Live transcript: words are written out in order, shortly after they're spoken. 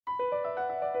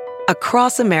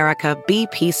Across America,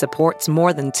 BP supports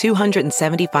more than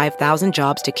 275,000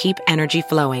 jobs to keep energy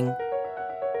flowing.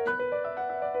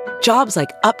 Jobs like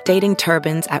updating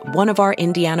turbines at one of our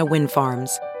Indiana wind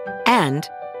farms and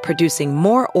producing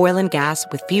more oil and gas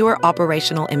with fewer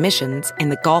operational emissions in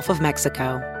the Gulf of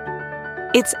Mexico.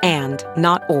 It's and,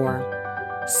 not or.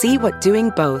 See what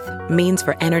doing both means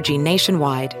for energy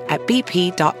nationwide at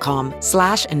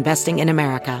bp.com/investing in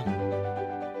America.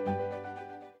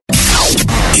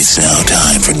 It's now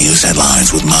time for news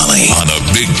headlines with Molly on the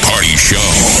Big Party Show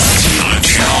on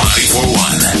Channel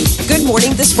 941. Good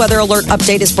morning. This weather alert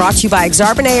update is brought to you by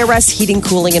Exarban ARS Heating,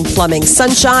 Cooling, and Plumbing.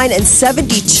 Sunshine and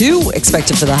 72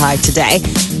 expected for the high today.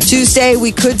 Tuesday,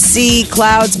 we could see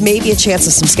clouds, maybe a chance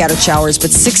of some scattered showers, but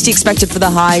 60 expected for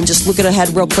the high. And just looking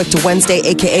ahead real quick to Wednesday,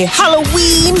 a.k.a.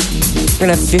 Halloween, we're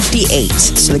going to have 58,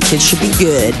 so the kids should be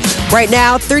good. Right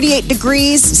now, 38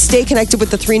 degrees. Stay connected with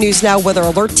the 3 News Now Weather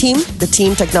Alert team, the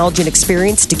team, technology, and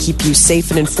experience to keep you safe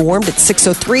and informed. At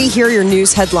 6:03, here are your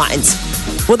news headlines.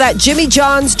 Well, that Jimmy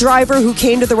John's driver who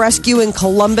came to the rescue in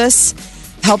Columbus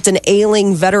helped an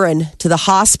ailing veteran to the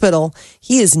hospital.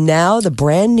 He is now the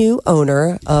brand new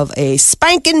owner of a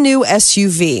spanking new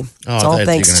SUV. It's all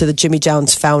thanks to the Jimmy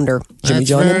John's founder, Jimmy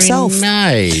John himself.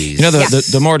 Nice. You know,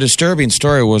 the more disturbing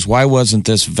story was, why wasn't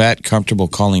this vet comfortable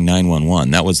calling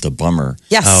 911? That was the bummer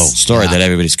story that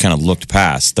everybody's kind of looked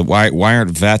past. Why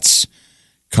aren't vets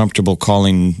comfortable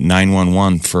calling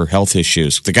 911 for health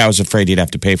issues? The guy was afraid he'd have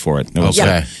to pay for it. There was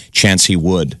a chance he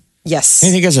would. Yes. I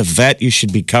think as a vet, you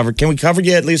should be covered. Can we cover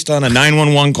you at least on a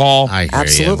 911 call? I hear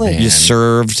Absolutely. You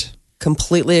served.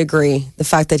 Completely agree. The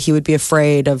fact that he would be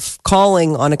afraid of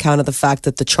calling on account of the fact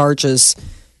that the charges,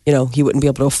 he wouldn't be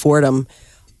able to afford them.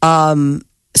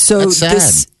 So That's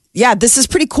sad. this is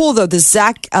pretty cool though. This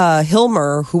Zach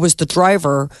Hilmer, who was the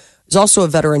driver, is also a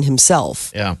veteran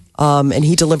himself. Yeah. And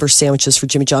he delivers sandwiches for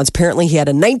Jimmy John's. Apparently, he had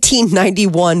a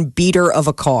 1991 beater of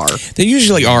a car. They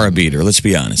usually are a beater, let's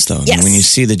be honest, though. Yes. When you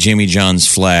see the Jimmy John's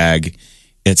flag,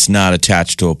 it's not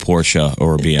attached to a Porsche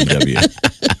or a BMW.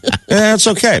 It's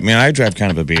okay. I mean, I drive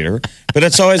kind of a beater, but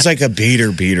it's always like a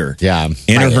beater. Yeah.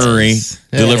 In a hurry,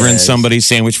 delivering is. somebody's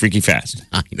sandwich freaky fast.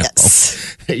 I know.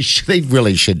 Yes. They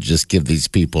really should just give these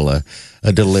people a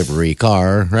delivery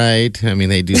car, right? I mean,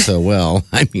 they do so well.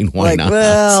 I mean, why not?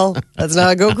 Well, let's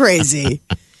not go crazy.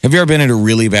 Have you ever been in a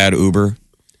really bad Uber?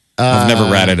 I've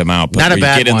never ratted them out, but not a you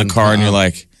bad get in one. the car and you're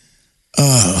like,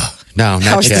 No, not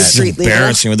How's the yet. street legal?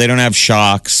 embarrassing. They don't have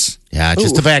shocks. Yeah, it's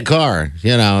just a bad car. It's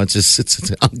an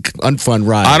unfun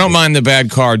ride. I don't mind the bad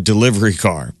car delivery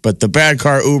car, but the bad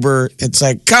car Uber, it's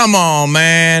like, come on,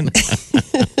 man.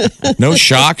 No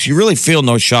shocks. You really feel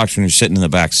no shocks when you're sitting in the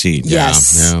back seat.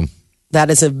 Yes. Yeah. That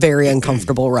is a very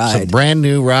uncomfortable It's ride. a brand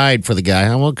new ride for the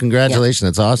guy. Well, congratulations.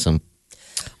 That's awesome.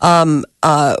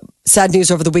 Sad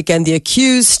news over the weekend. The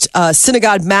accused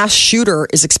synagogue mass shooter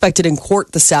is expected in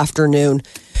court this afternoon.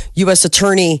 U.S.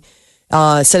 Attorney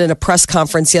said in a press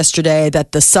conference yesterday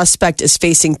that the suspect is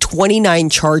facing 29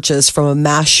 charges from a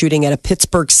mass shooting at a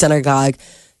Pittsburgh synagogue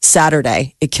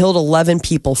Saturday. It killed 11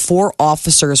 people. 4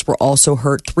 officers were also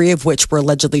hurt, 3 of which were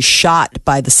allegedly shot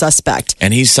by the suspect.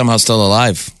 And he's somehow still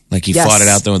alive. Like he Yes. fought it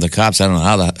out there with the cops. I don't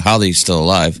know how he's still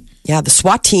alive. Yeah, the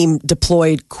SWAT team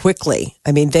deployed quickly.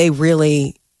 I mean, they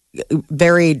really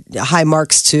very high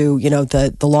marks to,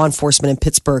 the law enforcement in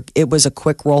Pittsburgh. It was a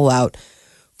quick rollout.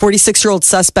 46-year-old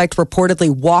suspect reportedly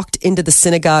walked into the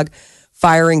synagogue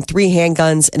firing 3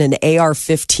 handguns and an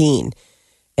AR-15.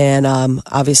 And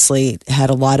obviously had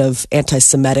a lot of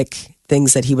anti-Semitic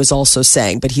things that he was also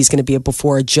saying. But he's going to be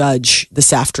before a judge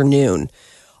this afternoon.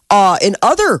 In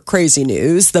other crazy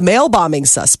news, the mail bombing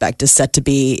suspect is set to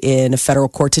be in a federal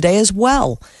court today as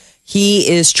well. He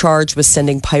is charged with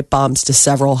sending pipe bombs to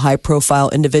several high-profile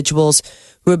individuals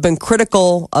who have been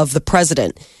critical of the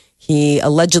president. He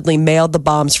allegedly mailed the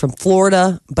bombs from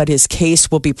Florida, but his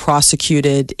case will be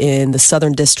prosecuted in the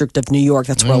Southern District of New York.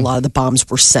 That's where a lot of the bombs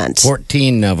were sent.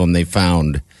 14 of them they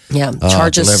found. Yeah,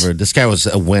 charges. Delivered. This guy was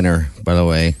a winner, by the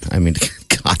way. I mean,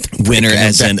 God. Winner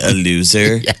as in a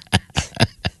loser.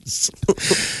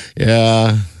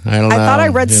 Yeah, I don't know. I thought I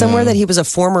read somewhere that he was a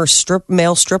former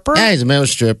male stripper. Yeah, he's a male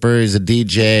stripper. He's a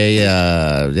DJ.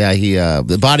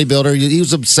 The bodybuilder. He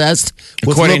was obsessed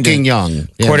with looking young.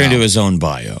 According to his own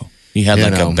bio, he had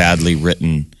a badly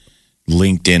written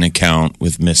LinkedIn account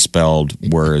with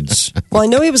misspelled words. Well, I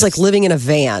know he was living in a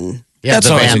van. Yeah, That's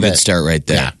the always a bandit. good start right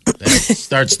there. Yeah, it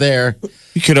starts there.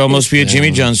 You could almost be a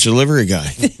Jimmy John's delivery guy.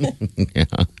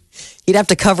 He'd have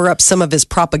to cover up some of his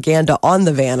propaganda on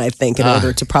the van, I think, in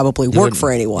order to probably work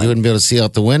for anyone. You wouldn't be able to see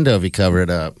out the window if you covered it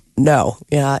up. No,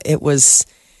 yeah,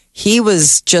 he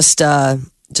was just,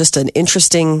 just an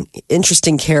interesting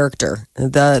character.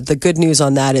 The good news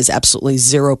on that is absolutely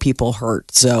 0 people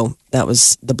hurt. So that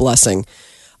was the blessing.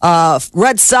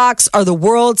 Red Sox are the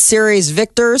World Series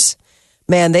victors.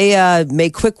 Man, they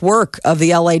made quick work of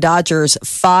the LA Dodgers,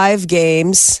 5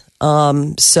 games.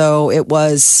 So it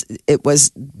was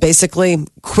basically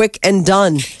quick and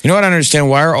done. You know what I don't understand?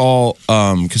 Why are all,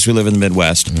 because we live in the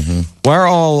Midwest, why are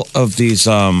all of these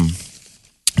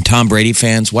Tom Brady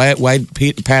fans, why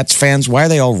Pats fans, why are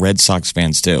they all Red Sox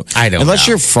fans too? I don't know. Unless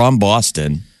you're from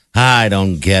Boston. I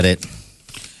don't get it.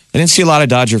 I didn't see a lot of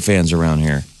Dodger fans around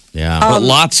here. Yeah. But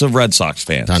lots of Red Sox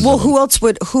fans. Well,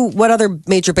 what other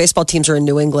major baseball teams are in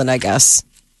New England, I guess?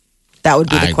 That would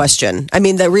be the question. I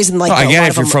mean, the reason I get it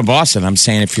if you're from Boston. I'm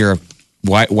saying if you're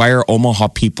why are Omaha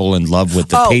people in love with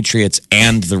the Patriots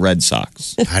and the Red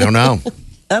Sox? I don't know.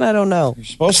 And I don't know. You're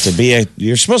supposed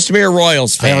to be a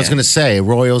Royals fan. I was going to say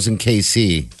Royals and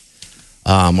KC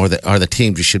are the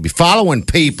teams you should be following,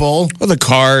 people. Or the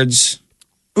Cards.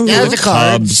 Yeah, the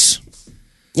Cubs.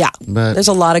 Yeah, there's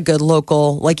a lot of good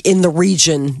local, like in the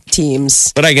region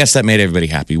teams. But I guess that made everybody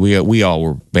happy. We all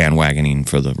were bandwagoning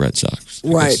for the Red Sox.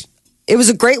 Right. It was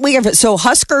a great weekend. So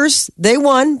Huskers, they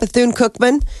won.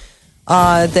 Bethune-Cookman,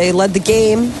 they led the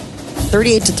game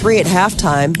 38-3 at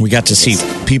halftime. We got to see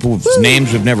people whose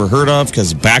names we've never heard of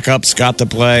because backups got to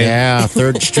play. Yeah,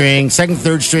 third string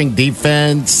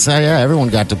defense. Yeah, everyone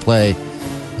got to play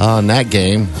in that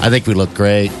game. I think we looked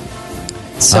great.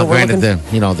 So granted,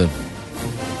 the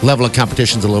level of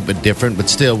competition's a little bit different, but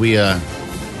still, we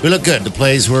look good. The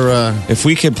plays were. If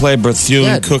we could play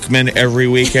Bethune-Cookman every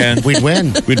weekend, we'd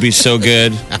win. We'd be so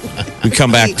good. We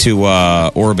come back to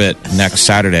Orbit next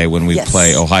Saturday when we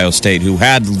play Ohio State, who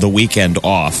had the weekend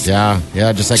off. Yeah,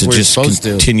 just like we were supposed to.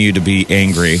 Continue to be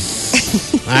angry.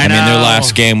 I mean, their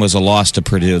last game was a loss to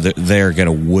Purdue. They're going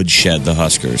to woodshed the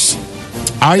Huskers.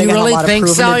 Oh, you really think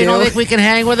so? You don't think we can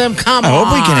hang with them? Come on. I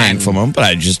hope we can hang from them, but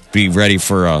I'd just be ready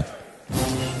for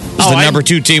the number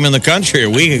 2 team in the country a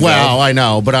week ago. Well, I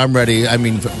know, but I'm ready. I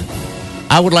mean,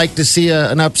 I would like to see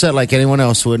an upset like anyone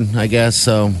else would, I guess.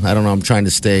 So, I don't know. I'm trying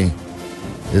to stay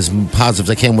as positive as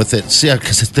I can with it. So, yeah,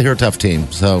 because they're a tough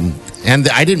team. So, and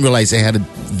I didn't realize they had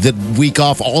the week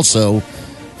off also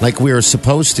like we were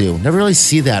supposed to. Never really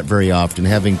see that very often,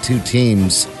 having 2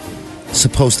 teams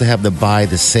supposed to have the bye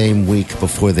the same week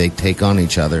before they take on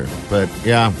each other. But,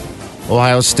 yeah,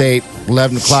 Ohio State,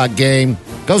 11 o'clock game.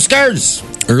 Go Stars!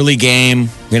 Early game.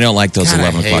 We don't like those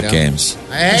 11 o'clock games.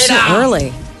 It's so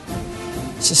early.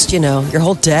 It's just, your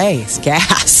whole day is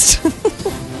gassed.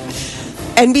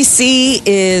 NBC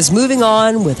is moving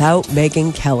on without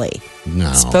Megyn Kelly. No.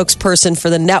 Spokesperson for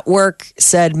the network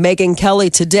said Megyn Kelly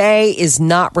today is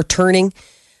not returning.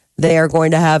 They are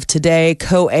going to have today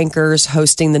co-anchors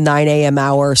hosting the 9 a.m.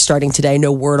 hour starting today.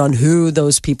 No word on who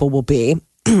those people will be.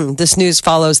 This news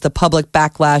follows the public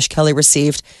backlash Kelly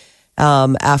received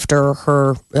after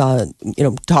her,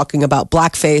 talking about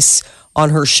blackface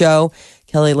on her show.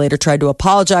 Kelly later tried to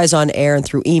apologize on air and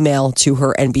through email to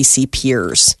her NBC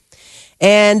peers.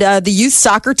 And the youth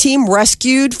soccer team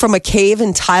rescued from a cave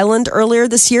in Thailand earlier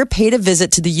this year paid a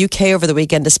visit to the UK over the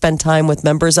weekend to spend time with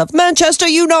members of Manchester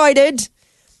United.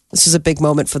 This was a big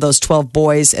moment for those 12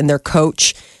 boys and their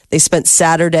coach. They spent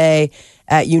Saturday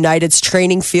at United's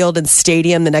training field and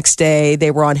stadium. The next day,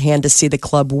 they were on hand to see the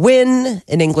club win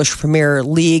an English Premier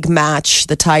League match.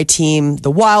 The Thai team,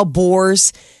 the Wild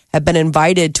Boars, have been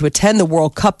invited to attend the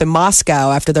World Cup in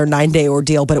Moscow after their 9-day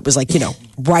ordeal, but it was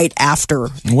right after.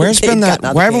 Where's been that?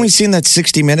 Why haven't we seen that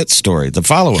 60-minute story, the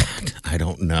follow-up? I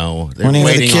don't know. One of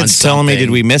the kids telling me, did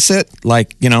we miss it?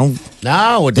 No,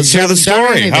 let's hear the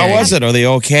story. How was it? Are they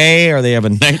okay? Are they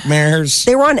having nightmares?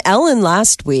 They were on Ellen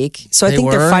last week, so I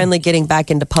think they're finally getting back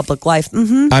into public life.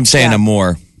 Mm-hmm. I'm saying a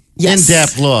more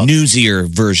in-depth look, newsier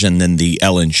version than the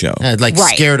Ellen show.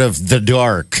 Scared of the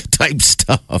dark type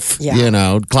stuff. Yeah.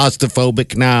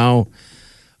 Claustrophobic now.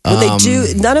 Well, they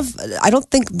do. I don't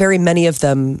think very many of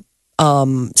them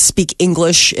speak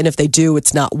English, and if they do,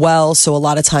 it's not well. So a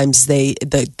lot of times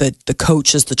the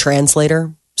coach is the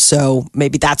translator. So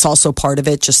maybe that's also part of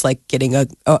it, just like getting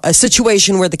a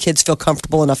situation where the kids feel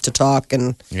comfortable enough to talk.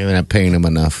 And they're not paying them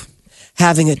enough.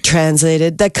 Having it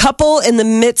translated. The couple in the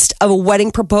midst of a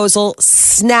wedding proposal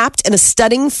snapped in a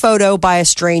stunning photo by a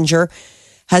stranger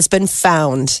has been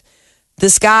found.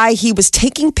 This guy, he was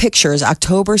taking pictures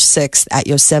October 6th at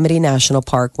Yosemite National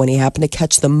Park when he happened to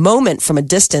catch the moment from a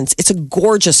distance. It's a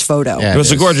gorgeous photo. Yeah, it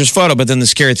was a gorgeous photo, but then the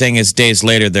scary thing is days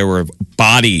later there were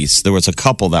bodies. There was a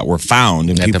couple that were found,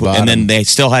 and then they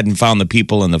still hadn't found the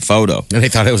people in the photo. And they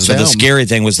thought it was them. The scary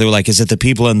thing was they were like, is it the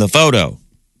people in the photo?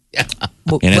 Yeah.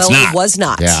 And it's not. It was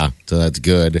not. Yeah, so that's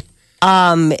good.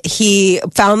 He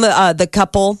found the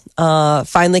couple,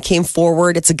 finally came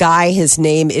forward. It's a guy. His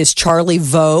name is Charlie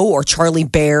Vo, or Charlie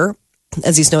Bear,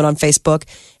 as he's known on Facebook,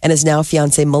 and his now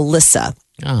fiance Melissa.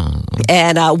 Oh.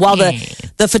 And while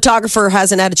the photographer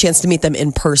hasn't had a chance to meet them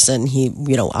in person, he,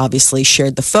 obviously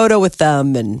shared the photo with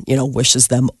them and, wishes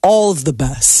them all of the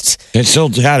best. They still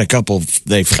had a couple,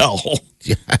 they fell.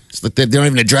 Yeah, they don't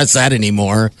even address that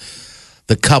anymore.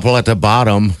 The couple at the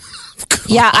bottom.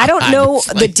 Yeah, I don't know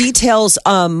the details,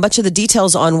 much of the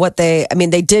details on what they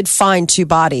did find two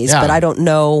bodies, but I don't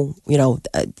know,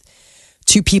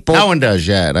 two people. No one does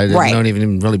yet. I don't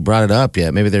even really brought it up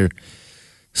yet. Maybe they're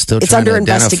still it's trying under to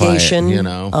investigation. It,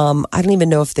 I don't even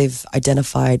know if they've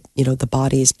identified, the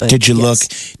bodies. But did you look?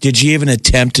 Did you even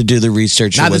attempt to do the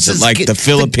research? Or was it like the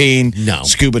Philippine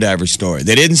scuba diver story?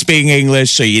 They didn't speak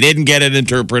English, so you didn't get an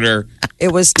interpreter.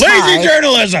 It was lazy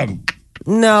journalism.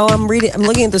 No, I'm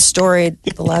looking at the story.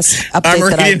 The last update I'm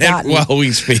that I've gotten. While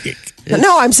we speak.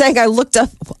 No, I'm saying I looked up.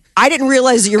 I didn't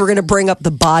realize that you were going to bring up the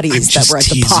bodies that were at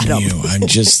the bottom. I'm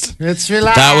just. It's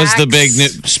relaxed. That was the big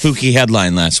spooky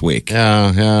headline last week.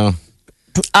 Yeah.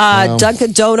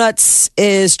 Dunkin' Donuts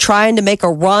is trying to make a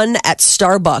run at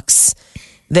Starbucks.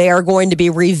 They are going to be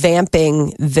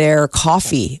revamping their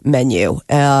coffee menu,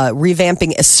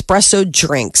 revamping espresso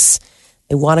drinks.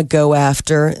 They want to go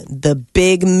after the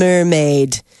big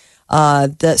mermaid.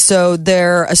 So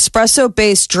their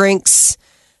espresso-based drinks,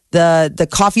 the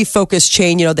coffee-focused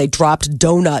chain, they dropped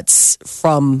donuts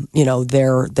from,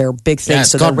 their big thing. Yeah,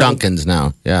 it's called Dunkin's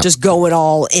now. Yeah. Just going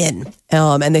all in.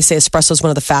 And they say espresso is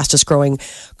one of the fastest-growing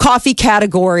coffee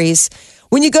categories.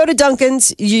 When you go to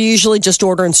Dunkin's, you usually just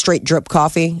order in straight drip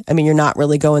coffee. You're not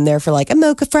really going there for like a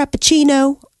mocha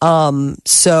frappuccino.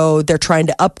 So they're trying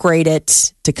to upgrade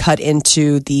it to cut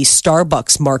into the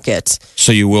Starbucks market.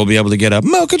 So you will be able to get a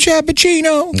mocha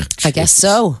cappuccino. I guess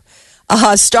so.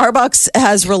 Starbucks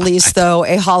has released, though,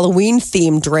 a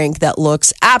Halloween-themed drink that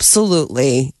looks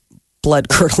absolutely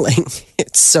blood-curdling.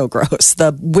 It's so gross.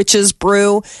 The Witch's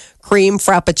Brew Cream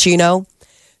Frappuccino.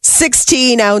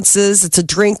 16 ounces. It's a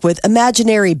drink with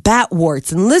imaginary bat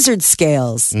warts and lizard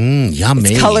scales. Yummy.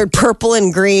 It's colored purple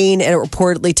and green, and it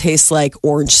reportedly tastes like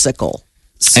orange sickle.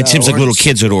 It seems like little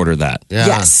kids would order that. Yeah.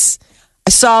 Yes.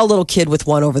 I saw a little kid with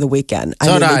one over the weekend.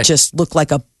 It just looked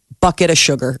like a bucket of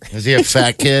sugar. Is he a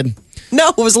fat kid? No,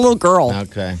 it was a little girl.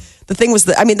 Okay. The thing was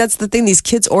that's the thing. These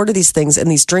kids order these things,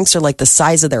 and these drinks are like the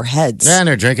size of their heads. Yeah, and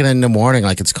they're drinking it in the morning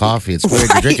like it's coffee. It's weird.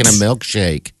 You're drinking a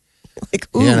milkshake. Like,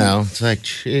 ooh. It's like,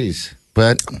 jeez.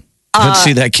 But let's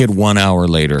see that kid 1 hour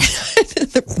later.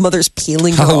 The mother's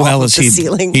peeling her off of the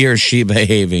ceiling. He or she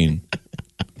behaving?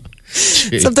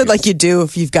 Something like you do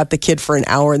if you've got the kid for an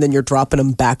hour and then you're dropping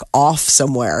them back off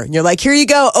somewhere. And you're like, here you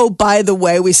go. Oh, by the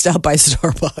way, we stopped by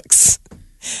Starbucks.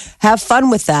 Have fun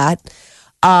with that.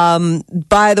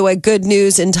 By the way, good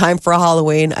news in time for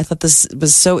Halloween. I thought this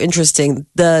was so interesting.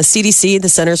 The CDC, the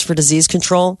Centers for Disease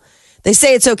Control, they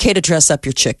say it's okay to dress up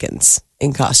your chickens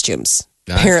in costumes.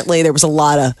 Nice. Apparently, there was a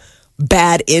lot of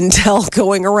bad intel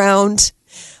going around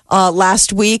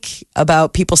last week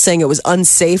about people saying it was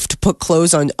unsafe to put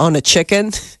clothes on a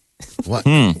chicken. What?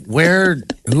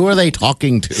 Who are they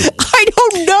talking to? I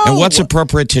don't know. And what's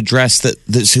appropriate to dress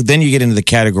so then you get into the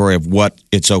category of what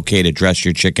it's okay to dress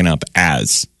your chicken up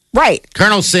as. Right.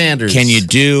 Colonel Sanders. Can you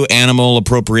do animal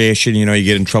appropriation? You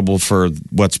get in trouble for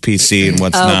what's PC and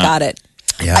what's not. Oh, got it.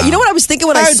 Yeah. You know what I was thinking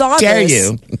when I saw dare this?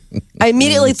 You? I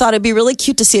immediately thought it'd be really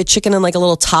cute to see a chicken in like a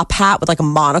little top hat with like a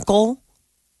monocle,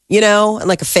 and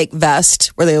like a fake vest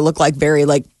where they look like very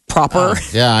like proper.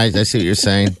 Yeah, I see what you're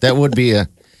saying. That would be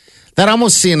that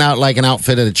almost seeing out like an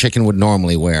outfit that a chicken would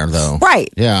normally wear, though. Right.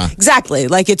 Yeah. Exactly.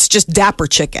 Like it's just dapper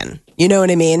chicken. You know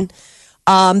what I mean?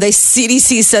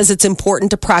 CDC says it's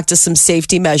important to practice some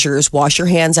safety measures. Wash your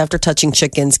hands after touching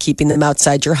chickens, keeping them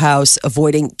outside your house,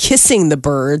 avoiding kissing the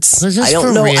birds. Is this I don't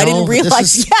for know. real? I didn't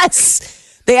realize.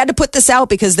 Yes. They had to put this out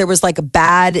because there was like a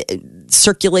bad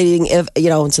circulating,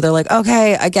 and so they're like,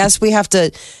 okay, I guess we have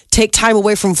to take time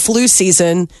away from flu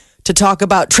season to talk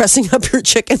about dressing up your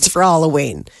chickens for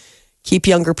Halloween. Keep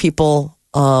younger people,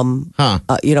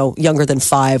 younger than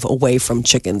 5 away from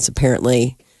chickens,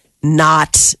 apparently.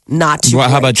 Not too Well,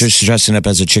 how about just dressing up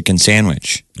as a chicken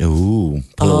sandwich? Ooh,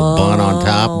 put a little bun on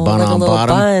top, bun like on a little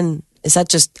bottom. Bun. Is that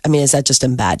just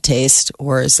in bad taste,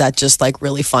 or is that just like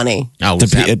really funny? Oh,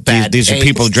 these are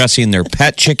people dressing their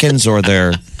pet chickens or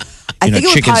their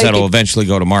chickens that'll eventually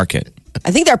go to market.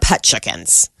 I think they're pet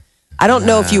chickens. I don't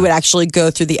know if you would actually go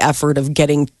through the effort of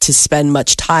getting to spend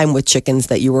much time with chickens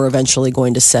that you were eventually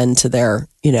going to send to their,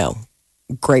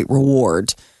 great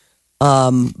reward.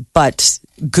 But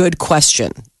good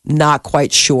question. Not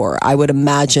quite sure. I would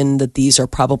imagine that these are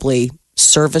probably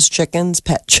service chickens,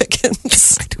 pet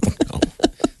chickens. I don't know.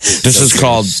 This is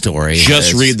called story.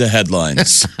 Just read the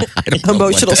headlines.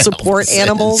 Emotional support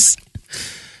animals.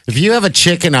 If you have a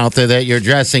chicken out there that you're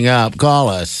dressing up, call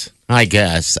us. I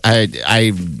guess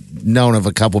I've known of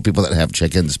a couple people that have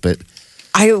chickens, but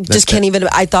I just can't even.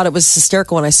 I thought it was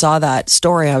hysterical when I saw that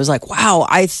story. I was like, wow,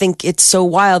 I think it's so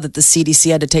wild that the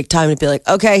CDC had to take time to be like,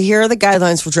 okay, here are the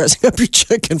guidelines for dressing up your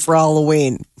chicken for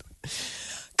Halloween.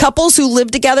 Couples who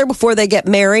live together before they get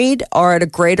married are at a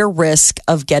greater risk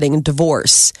of getting a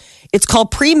divorce. It's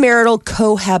called premarital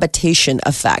cohabitation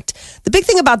effect. The big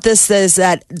thing about this is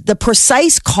that the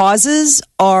precise causes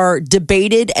are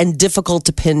debated and difficult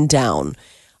to pin down.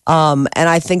 And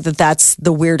I think that that's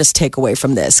the weirdest takeaway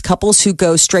from this. Couples who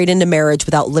go straight into marriage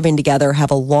without living together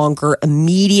have a longer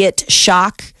immediate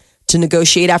shock to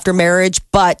negotiate after marriage,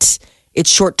 but it's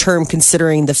short term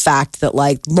considering the fact that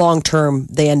like long term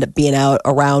they end up being out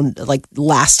around like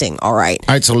lasting all right.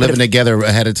 All right, so living together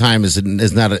ahead of time is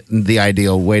not the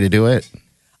ideal way to do it.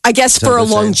 I guess for a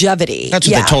longevity. That's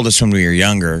what they told us when we were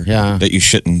younger. Yeah. That you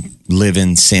shouldn't live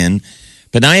in sin.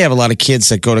 But now you have a lot of kids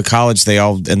that go to college,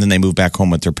 and then they move back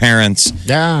home with their parents.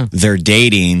 Yeah. They're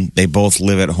dating. They both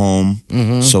live at home.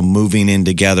 Mm-hmm. So moving in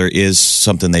together is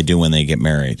something they do when they get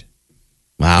married.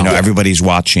 Wow. Everybody's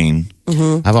watching.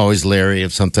 Mm-hmm. I'm always leery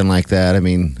of something like that. I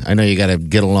mean, I know you got to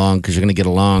get along because you're going to get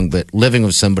along, but living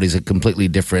with somebody's a completely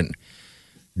different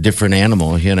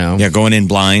animal, Yeah, going in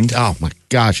blind. Oh, my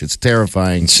gosh, it's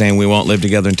terrifying. Saying we won't live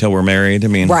together until we're married. I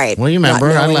mean, right. Well, you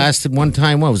remember, I lasted one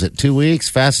time, what was it, 2 weeks?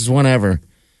 Fastest one ever,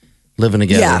 living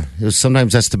together. Yeah. It was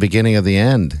sometimes that's the beginning of the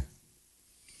end.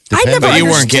 But you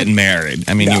weren't getting married.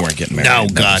 I mean, you weren't getting married. No,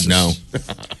 God, no.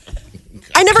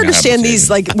 I never understand these,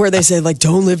 like, where they say, like,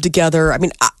 don't live together. I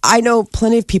mean, I know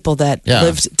plenty of people that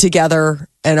lived together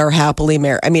and are happily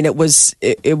married. I mean, it was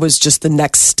just the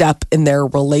next step in their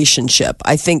relationship.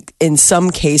 I think in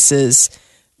some cases,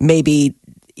 maybe,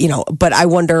 but I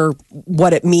wonder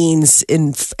what it means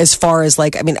as far as,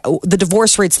 like, I mean, the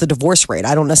divorce rate's the divorce rate.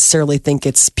 I don't necessarily think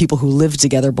it's people who live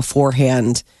together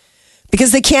beforehand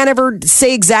because they can't ever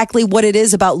say exactly what it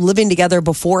is about living together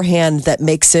beforehand that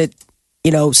makes it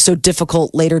so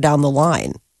difficult later down the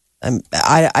line.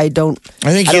 I don't.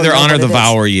 I think either honor the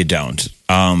vow or you don't.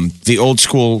 The old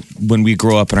school, when we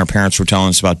grew up and our parents were telling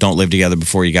us about don't live together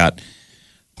before you got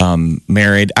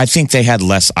married, I think they had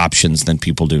less options than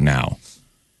people do now.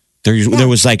 There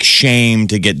was like shame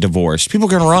to get divorced. People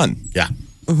are going to run. Yeah.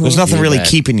 Mm-hmm. There's nothing really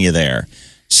keeping you there.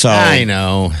 So I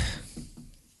know.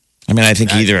 I mean, I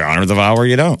think either honor the vow or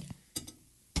you don't.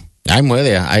 I'm with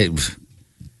you.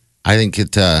 I think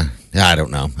it. I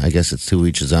don't know. I guess it's to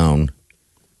each his own.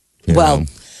 Well,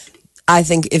 I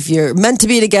think if you're meant to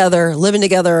be together, living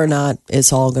together or not,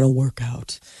 it's all going to work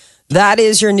out. That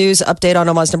is your news update on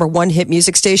Omaha's #1 hit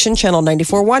music station, Channel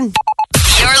 94.1.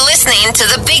 You're listening to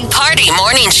the Big Party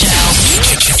Morning Show.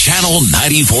 Channel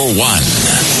 94.1.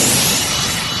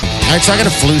 All right, so I got a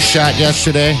flu shot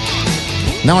yesterday.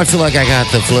 Now I feel like I got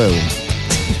the flu.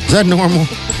 Is that normal?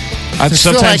 I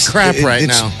feel like crap right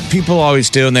now. People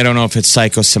always do, and they don't know if it's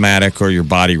psychosomatic or your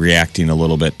body reacting a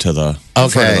little bit to the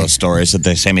those stories that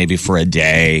they say maybe for a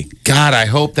day. God, I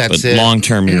hope that's but it. Long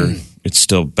term, it's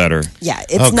still better. Yeah,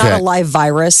 it's not a live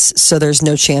virus, so there's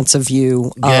no chance of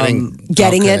you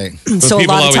getting it. But so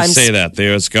people a lot always of times say that. They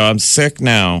always go, I'm sick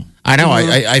now. I know.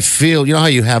 I feel, how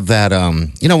you have that,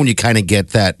 when you kind of get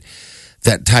that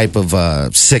type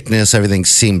of sickness, everything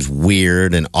seems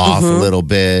weird and off a little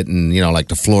bit. And, like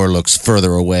the floor looks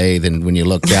further away than when you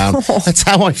look down. That's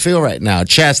how I feel right now.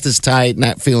 Chest is tight,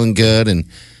 not feeling good. And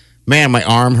man, my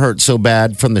arm hurt so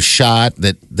bad from the shot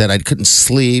that I couldn't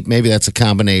sleep. Maybe that's a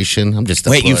combination. I'm just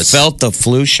a Wait, puss. you felt the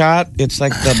flu shot? It's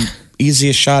like the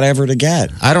easiest shot ever to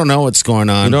get. I don't know what's going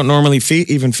on. You don't normally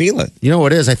even feel it. You know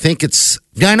what it is? I think it's,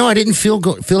 I know I didn't feel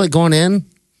it going in.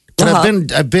 But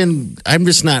I'm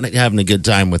just not having a good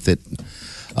time with it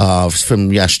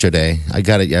from yesterday. I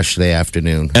got it yesterday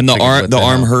afternoon. And the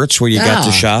arm hurts where you got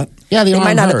the shot? Yeah, the arm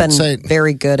might not hurts. have been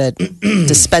very good at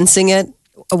dispensing it.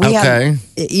 We have,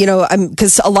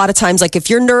 because a lot of times, like if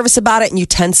you're nervous about it and you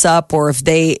tense up, or if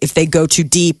they go too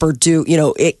deep or do,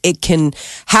 it can,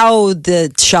 how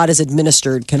the shot is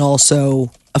administered can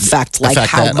also affect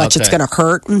how much it's going to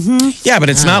hurt. Mm-hmm. Yeah, but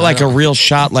it's not like a real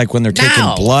shot, like when they're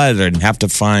taking blood and have to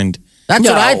find. That's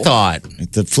what I thought.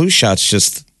 The flu shot's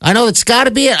just. I know it's got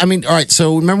to be it. I mean, all right.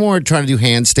 So remember when we were trying to do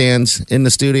handstands in the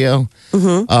studio?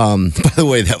 Mm-hmm. By the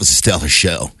way, that was a stellar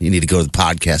show. You need to go to the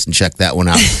podcast and check that one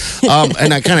out.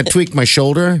 And I kind of tweaked my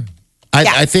shoulder.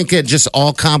 I think it just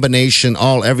all combination,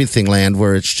 all everything land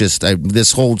where it's just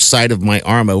this whole side of my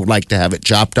arm. I would like to have it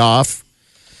chopped off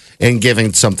and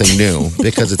given something new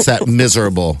because it's that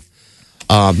miserable.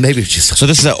 Maybe it's just so.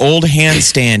 This is an old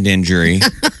handstand injury.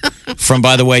 From,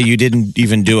 by the way, you didn't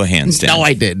even do a handstand. No,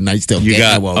 I didn't. I still you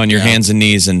got on your hands and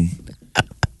knees and.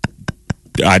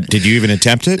 Did you even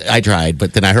attempt it? I tried,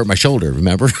 but then I hurt my shoulder,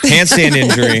 remember? Handstand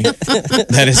injury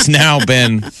that has now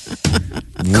been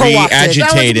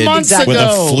re-agitated with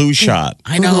a flu shot.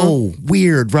 I know.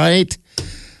 Weird, right?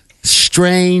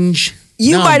 Strange.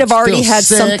 You might have already had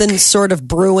something sort of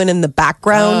brewing in the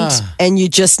background, and you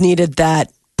just needed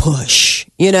that push,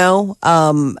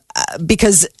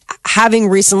 because having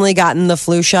recently gotten the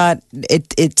flu shot,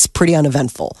 it's pretty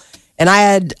uneventful. And I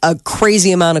had a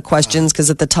crazy amount of questions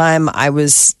because at the time I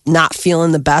was not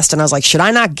feeling the best. And I was like, should I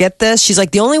not get this? She's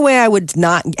like, the only way I would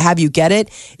not have you get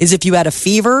it is if you had a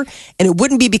fever. And it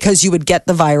wouldn't be because you would get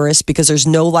the virus because there's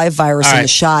no live virus in the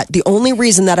shot. The only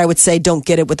reason that I would say don't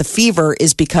get it with a fever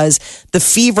is because the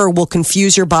fever will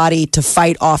confuse your body to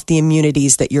fight off the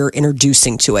immunities that you're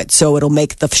introducing to it. So it'll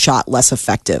make the shot less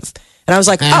effective. And I was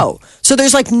like, so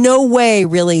there's like no way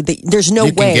really there's no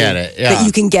way that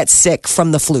you can get sick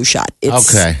from the flu shot.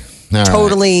 It's okay.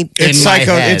 Totally. It's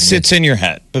psycho. It's in your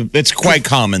head. It's quite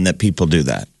common that people do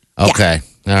that. Okay.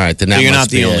 All right. Then you're not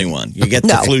the only one. You get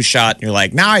the flu shot and you're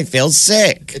like, now I feel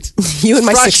sick. It's you and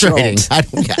my frustrating.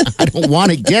 6-year-old. I don't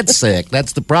want to get sick.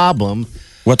 That's the problem.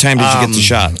 What time did you get the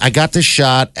shot? I got the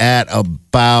shot at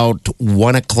about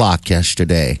 1:00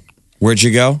 yesterday. Where'd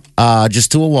you go?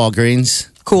 Just to a Walgreens.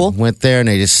 Cool. Went there and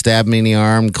they just stabbed me in the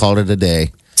arm, called it a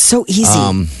day. So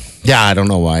easy. Yeah, I don't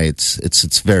know why.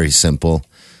 It's very simple.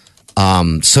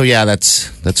 So yeah,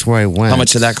 that's where I went. How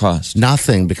much did that cost?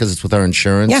 Nothing because it's with our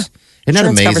insurance. Yeah. Isn't that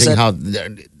Insurance amazing how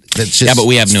that's just but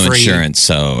we have no free. Insurance,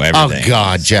 so everything. Oh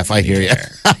God, Jeff, I hear you.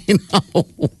 I know.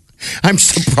 I'm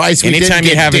surprised. Anytime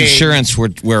you have insurance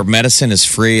where medicine is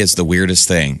free is the weirdest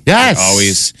thing. Yes.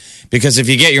 Always. Because if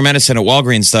you get your medicine at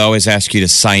Walgreens, they always ask you to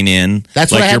sign in. That's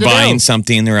what I had you're to buying do.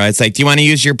 something. They're always like, do you want to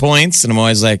use your points? And I'm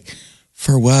always like,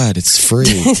 for what? It's free.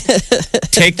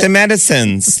 Take the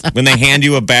medicines. When they hand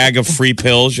you a bag of free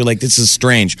pills, you're like, this is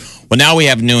strange. Well, now we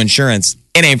have new insurance.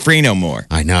 It ain't free no more.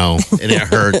 I know. And it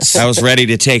hurts. I was ready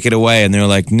to take it away. And they're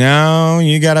like, no,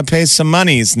 you got to pay some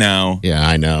monies now. Yeah,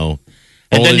 I know.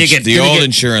 And then you get the old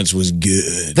insurance was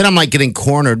good. Then I'm like getting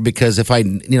cornered because if I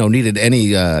needed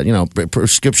any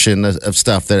prescription of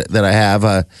stuff that I have,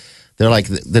 they're like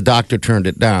the doctor turned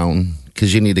it down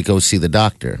because you need to go see the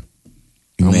doctor.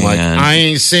 I'm like, I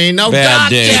ain't seen no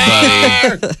bad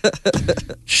doctor. Day, buddy.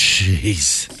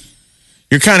 Jeez.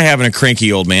 You're kind of having a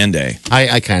cranky old man day.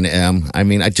 I kind of am. I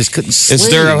mean, I just couldn't sleep. Is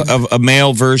there a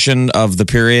male version of the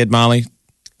period, Molly?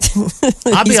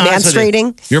 I'll be honest with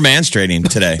you. You're menstruating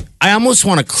today. I almost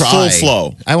want to cry. Full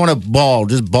flow. I want to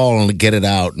just bawl and get it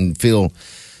out and feel.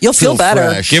 You'll feel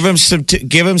better. Fresh. Give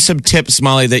him some tips,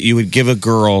 Molly, that you would give a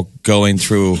girl going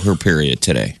through her period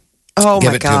today. Oh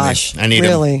give my it gosh! To me. I need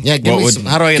really. Him. Yeah,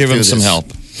 how do I give him some this? help?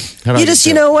 You just,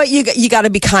 you know what? You got to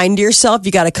be kind to yourself.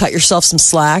 You got to cut yourself some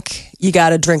slack. You got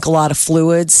to drink a lot of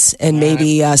fluids and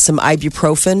maybe some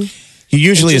ibuprofen. He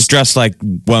usually is dressed like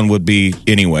one would be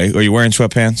anyway. Are you wearing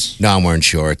sweatpants? No, I'm wearing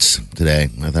shorts today.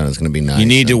 I thought it was going to be nice. You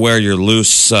need to wear your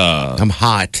loose. I'm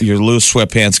hot. Your loose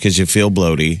sweatpants because you feel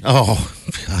bloaty. Oh,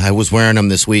 I was wearing them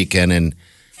this weekend, and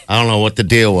I don't know what the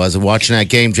deal was. I'm watching that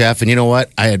game, Jeff, and you know what?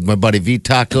 I had my buddy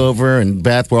V-Talk over, and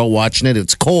Beth, we're all watching it.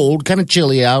 It's cold, kind of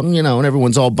chilly out, and and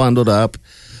everyone's all bundled up.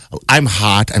 I'm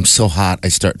hot. I'm so hot. I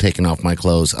start taking off my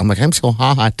clothes. I'm like, I'm so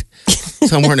hot.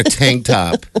 So I'm wearing a tank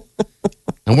top.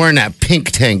 I'm wearing that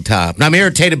pink tank top. And I'm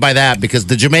irritated by that because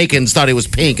the Jamaicans thought it was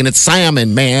pink, and it's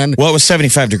salmon, man. Well, it was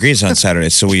 75 degrees on Saturday,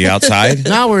 so were you outside?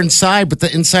 No, we're inside, but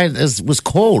the inside was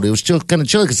cold. It was still kind of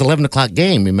chilly because 11 o'clock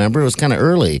game, remember? It was kind of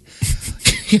early.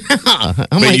 Yeah.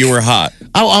 But you were hot.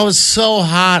 I was so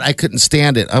hot, I couldn't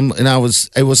stand it.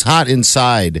 It was hot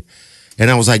inside, and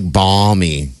I was like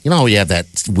balmy. You know, you have that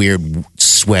weird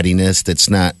sweatiness that's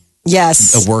not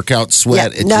a workout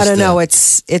sweat. Yeah. No.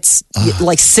 It's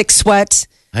like sick sweat.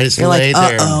 I just lay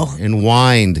there and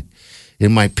whined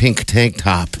in my pink tank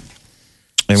top.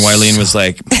 And Wileen was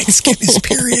like, Meg's getting his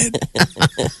period.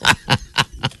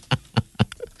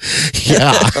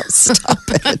 Yeah. Stop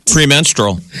it.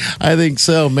 Premenstrual. I think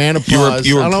so. Menopause.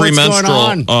 You were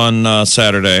premenstrual on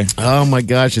Saturday. Oh my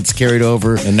gosh, it's carried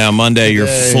over. And now Monday, you're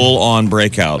full on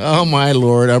breakout. Oh my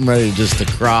Lord, I'm ready just to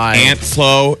cry. Aunt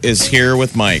Flo is here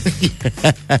with Mike.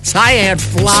 Yes. Hi, Aunt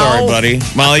Flo. Sorry, buddy.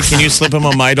 Molly, can you slip him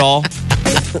a Midol?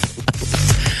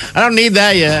 I don't need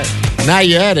that yet. Not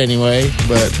yet, anyway.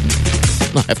 But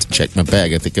I'll have to check my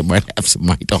bag. I think it might have some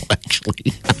Midol,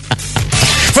 actually.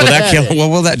 What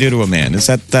will that do to a man? Is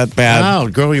that bad? Oh,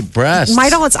 grow your breasts.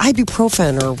 Midol, it's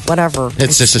ibuprofen or whatever.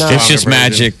 It's just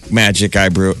magic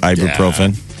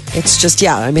ibuprofen. It's just,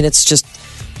 it's just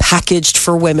packaged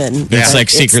for women. It's like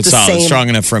secret sauce, strong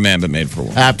enough for a man, but made for a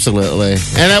woman. Absolutely.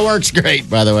 And that works great,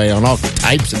 by the way, on all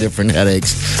types of different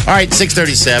headaches. All right,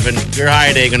 637. Your high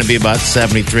today going to be about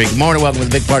 73. Good morning. Welcome to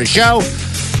the Big Party Show.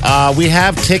 We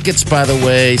have tickets, by the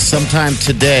way, sometime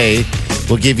today.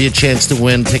 We'll give you a chance to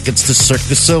win tickets to Cirque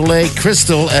du Soleil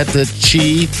Crystal at the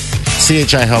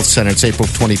CHI Health Center. It's April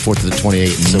 24th to the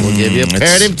 28th. So we'll give you a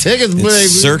pair of them tickets, baby.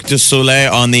 Cirque du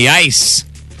Soleil on the ice.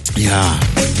 Yeah,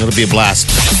 it'll be a blast.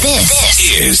 This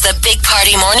is the Big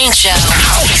Party Morning Show.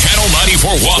 Channel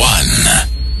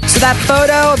 94.1. So that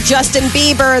photo of Justin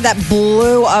Bieber that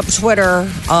blew up Twitter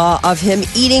of him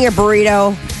eating a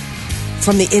burrito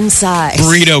from the inside.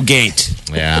 Burrito gate.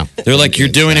 Yeah. They're like, you're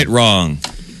doing it wrong.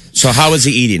 So how is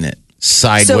he eating it?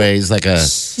 Sideways,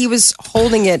 He was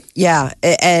holding it,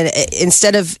 and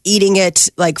instead of eating it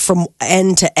like from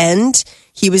end to end,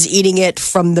 he was eating it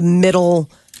from the middle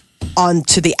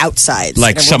onto the outside.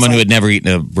 Like someone who had never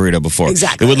eaten a burrito before.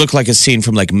 Exactly. It would look like a scene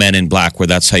from like Men in Black where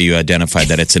that's how you identify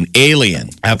that it's an alien.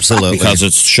 Absolutely. Because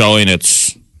it's showing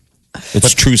its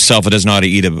true self. It doesn't know how to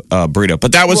eat a burrito.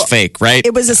 But that was fake, right?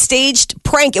 It was a staged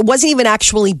prank. It wasn't even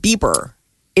actually Bieber.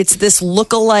 It's this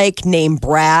lookalike named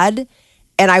Brad.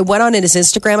 And I went on his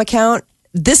Instagram account.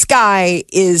 This guy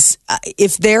is,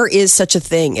 if there is such a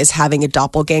thing as having a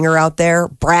doppelganger out there,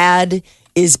 Brad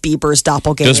is Bieber's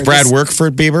doppelganger. Does Brad work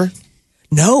for Bieber?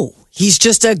 No. He's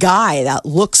just a guy that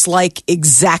looks like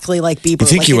exactly like Bieber. I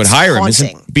think he would hire him.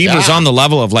 Haunting. Isn't Bieber's on the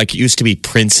level of like it used to be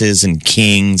princes and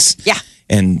kings. Yeah.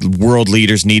 And world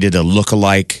leaders needed a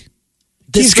lookalike.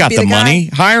 He's got the money.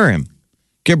 Hire him.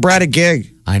 Give Brad a gig.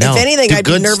 I know. If anything, Do I'd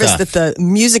be good nervous stuff. that the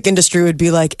music industry would be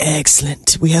like,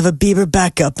 excellent. We have a Bieber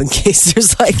backup in case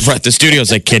there's like... Right, the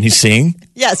studio's like, can he sing?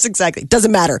 Yes, exactly.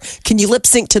 Doesn't matter. Can you lip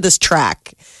sync to this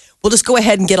track? We'll just go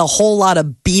ahead and get a whole lot of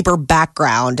Bieber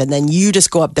background, and then you just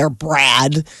go up there,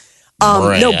 Brad.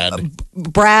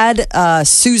 Brad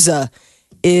Souza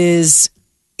is...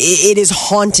 It is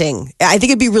haunting. I think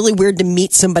it'd be really weird to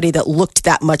meet somebody that looked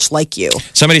that much like you.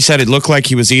 Somebody said it looked like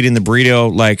he was eating the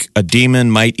burrito like a demon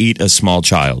might eat a small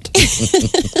child.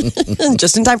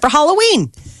 Just in time for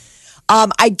Halloween.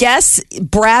 I guess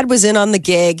Brad was in on the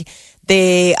gig.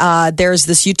 There's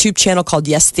this YouTube channel called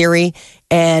Yes Theory,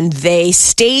 and they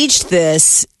staged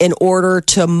this in order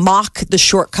to mock the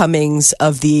shortcomings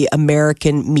of the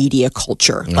American media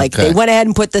culture. Like they went ahead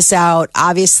and put this out.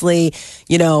 Obviously,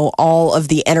 all of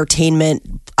the entertainment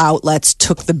outlets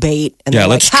took the bait. And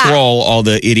let's troll all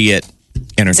the idiot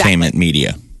entertainment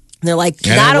media. And they're like,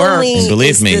 And not only And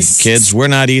believe me, this- kids, we're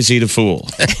not easy to fool.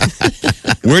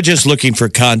 We're just looking for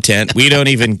content. We don't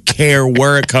even care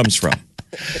where it comes from.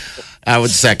 I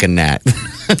would second that.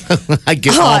 I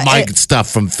get all my stuff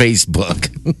from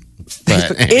Facebook.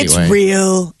 But anyway. It's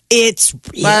real. It's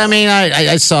real. But, I mean,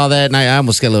 I saw that and I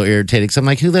almost got a little irritated because I'm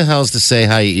like, who the hell's to say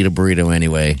how you eat a burrito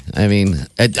anyway? I mean,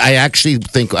 I actually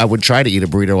think I would try to eat a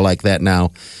burrito like that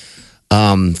now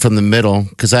from the middle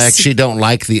because I actually don't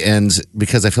like the ends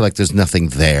because I feel like there's nothing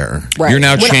there. Right. You're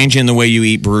now changing the way you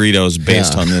eat burritos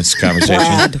based on this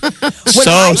conversation.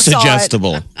 So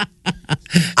suggestible.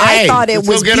 I thought it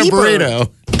was get a Bieber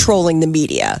burrito. trolling the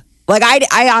media. Like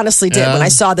I honestly did. When I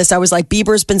saw this, I was like,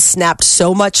 Bieber's been snapped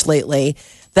so much lately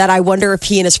that I wonder if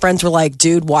he and his friends were like,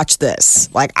 dude, watch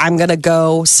this. Like, I'm going to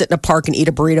go sit in a park and eat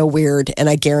a burrito weird. And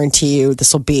I guarantee you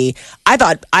this will be, I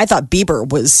thought Bieber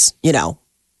was,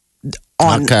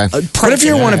 on. Okay. What if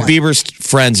you're one of Bieber's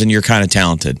friends and you're kind of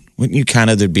talented? Wouldn't you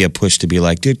there'd be a push to be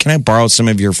like, dude, can I borrow some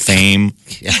of your fame?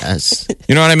 Yes.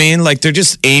 You know what I mean? Like they're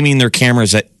just aiming their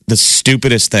cameras at the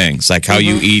stupidest things, like how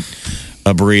you eat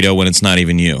a burrito when it's not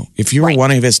even you. If you were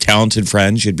one of his talented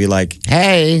friends, you'd be like,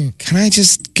 Hey. can I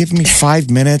just give me 5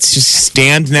 minutes? Just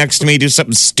stand next to me, do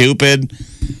something stupid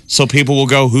so people will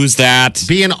go, who's that?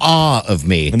 Be in awe of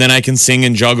me. And then I can sing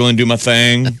and juggle and do my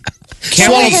thing.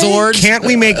 Can't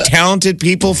we make talented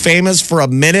people famous for a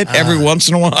minute every once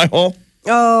in a while?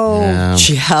 Oh,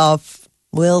 Jeff.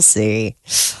 We'll see.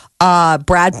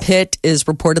 Brad Pitt is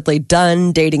reportedly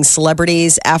done dating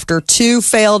celebrities after 2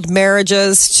 failed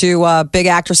marriages to big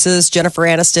actresses Jennifer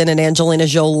Aniston and Angelina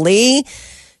Jolie.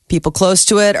 People close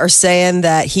to it are saying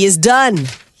that he is done.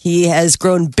 He has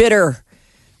grown bitter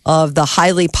of the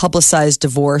highly publicized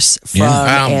divorce from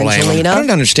Angelina. I don't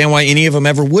understand why any of them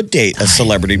ever would date a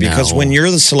celebrity because when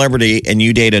you're the celebrity and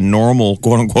you date a normal,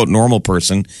 quote unquote, normal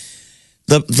person,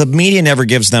 the media never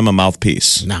gives them a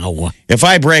mouthpiece. No. If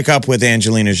I break up with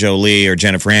Angelina Jolie or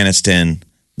Jennifer Aniston,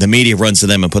 the media runs to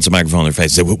them and puts a microphone in their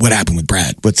face and says, what happened with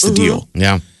Brad? What's the deal?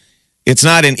 Yeah. It's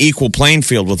not an equal playing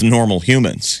field with normal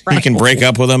humans. Right. You can break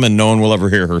up with them and no one will ever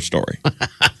hear her story.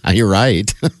 You're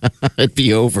right. It'd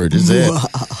be over, does it?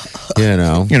 You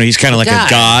know, he's kind of like a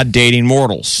god dating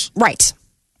mortals. Right.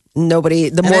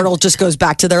 The mortal just goes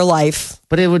back to their life.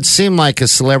 But it would seem like a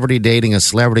celebrity dating a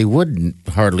celebrity wouldn't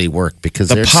hardly work because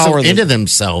they're so into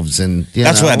themselves. And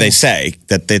that's why they say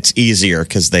that it's easier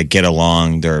because they get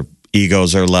along, their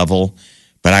egos are level.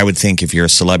 But I would think if you're a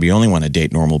celeb, you only want to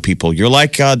date normal people. You're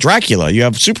like Dracula. You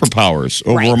have superpowers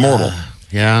over a mortal.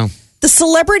 Yeah. The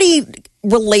celebrity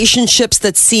relationships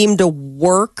that seem to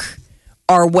work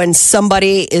are when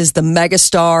somebody is the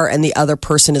megastar and the other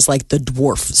person is like the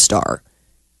dwarf star.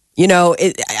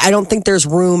 I don't think there's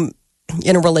room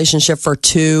in a relationship for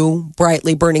two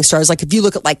brightly burning stars. Like if you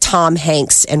look at like Tom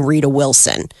Hanks and Rita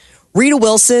Wilson. Rita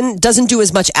Wilson doesn't do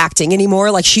as much acting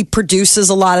anymore. Like she produces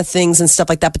a lot of things and stuff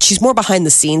like that, but she's more behind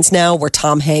the scenes now where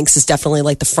Tom Hanks is definitely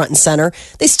like the front and center.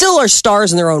 They still are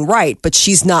stars in their own right, but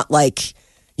she's not like,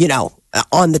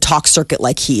 on the talk circuit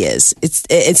like he is. It's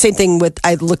same thing with,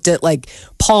 I looked at like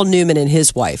Paul Newman and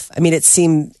his wife. I mean, it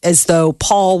seemed as though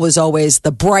Paul was always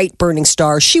the bright burning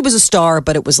star. She was a star,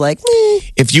 but it was like,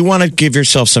 If you want to give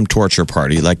yourself some torture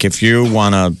party, like if you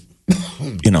want to,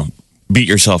 beat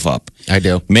yourself up. I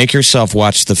do. Make yourself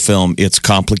watch the film It's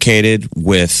Complicated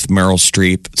with Meryl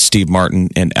Streep, Steve Martin,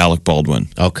 and Alec Baldwin.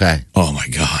 Okay. Oh, my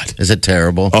God. Is it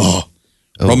terrible? Oh.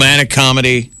 Romantic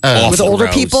comedy. With older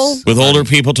people? With older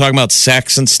people talking about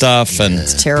sex and stuff. And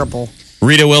it's terrible.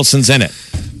 Rita Wilson's in it.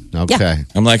 Okay. Yeah.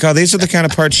 I'm like, these are the kind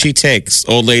of parts she takes.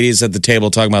 Old ladies at the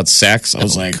table talking about sex. I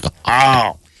was like,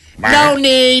 no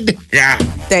need. Yeah.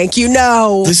 Thank you,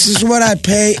 no. This is what I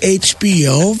pay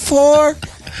HBO for?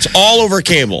 It's all over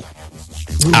cable.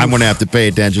 I'm going to have to pay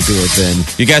attention to it then.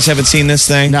 You guys haven't seen this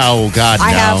thing? No, God, no.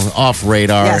 I have. Off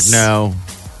radar. Yes. No.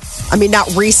 I mean,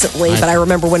 not recently, but I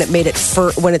remember when it made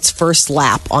when its first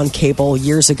lap on cable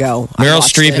years ago. Meryl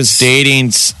Streep is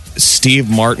dating Steve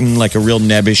Martin, like a real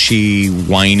nebbishy,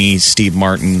 whiny Steve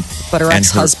Martin. But her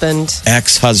ex-husband.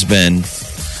 Ex-husband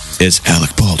is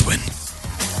Alec Baldwin.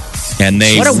 And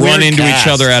they run into each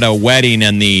other at a wedding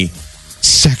and the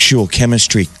sexual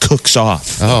chemistry cooks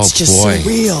off. Oh, it's just boy.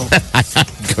 surreal. I'm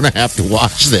going to have to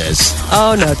watch this.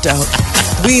 Oh, no, don't.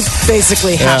 We've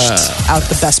basically hashed out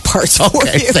the best parts for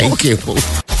you. Thank you.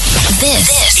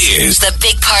 This is the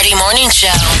Big Party Morning Show.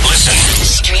 Listen.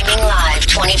 Streaming live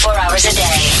 24 hours a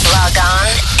day. Log on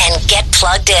and get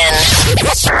plugged in.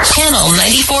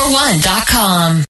 Channel941.com.